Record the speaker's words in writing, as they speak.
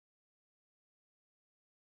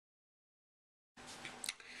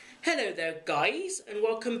Hello there guys, and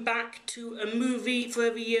welcome back to a movie for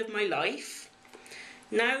every year of my life.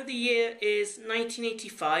 Now the year is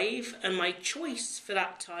 1985 and my choice for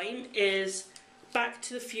that time is Back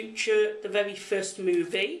to the Future, the very first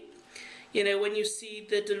movie. You know, when you see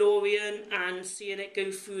the DeLorean and seeing it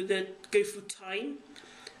go through time,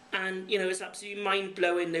 and you know, it's absolutely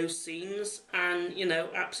mind-blowing, those scenes, and you know,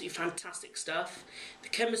 absolutely fantastic stuff. The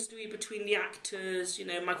chemistry between the actors, you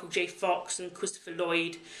know, Michael J. Fox and Christopher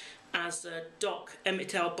Lloyd as Doc,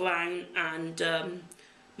 Emmett L. Brown and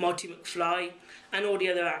Marty McFly, and all the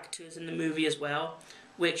other actors in the movie as well,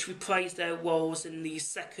 which reprised their roles in the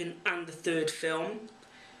second and the third film.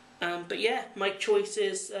 But yeah, my choice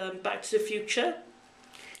is Back to the Future,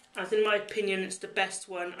 as in my opinion it's the best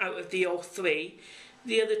one out of the all three.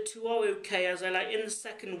 The other two are okay, as I like in the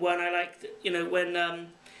second one, I like you know,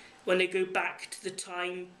 when they go back to the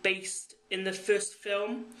time based in the first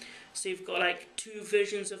film. So you've got like two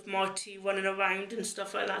versions of Marty running around and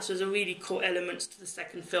stuff like that, so there's a really cool elements to the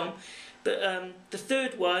second film. But the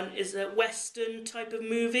third one is a Western type of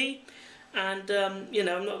movie, and you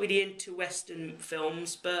know, I'm not really into Western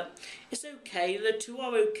films, but it's okay. The two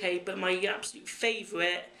are okay, but my absolute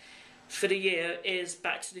favourite for the year is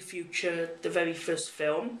Back to the Future, the very first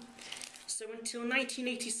film. So until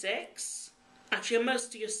 1986, actually I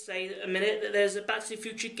must just say a minute that there's a Back to the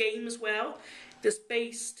Future game as well, that's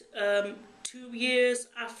based 2 years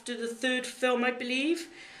after the third film, I believe,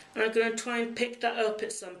 and I'm going to try and pick that up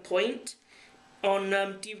at some point on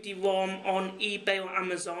DVD-ROM on eBay or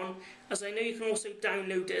Amazon, as I know you can also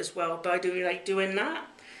download it as well, but I don't really like doing that.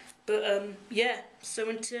 But yeah, so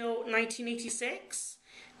until 1986,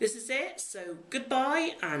 this is it, so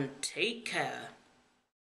goodbye and take care.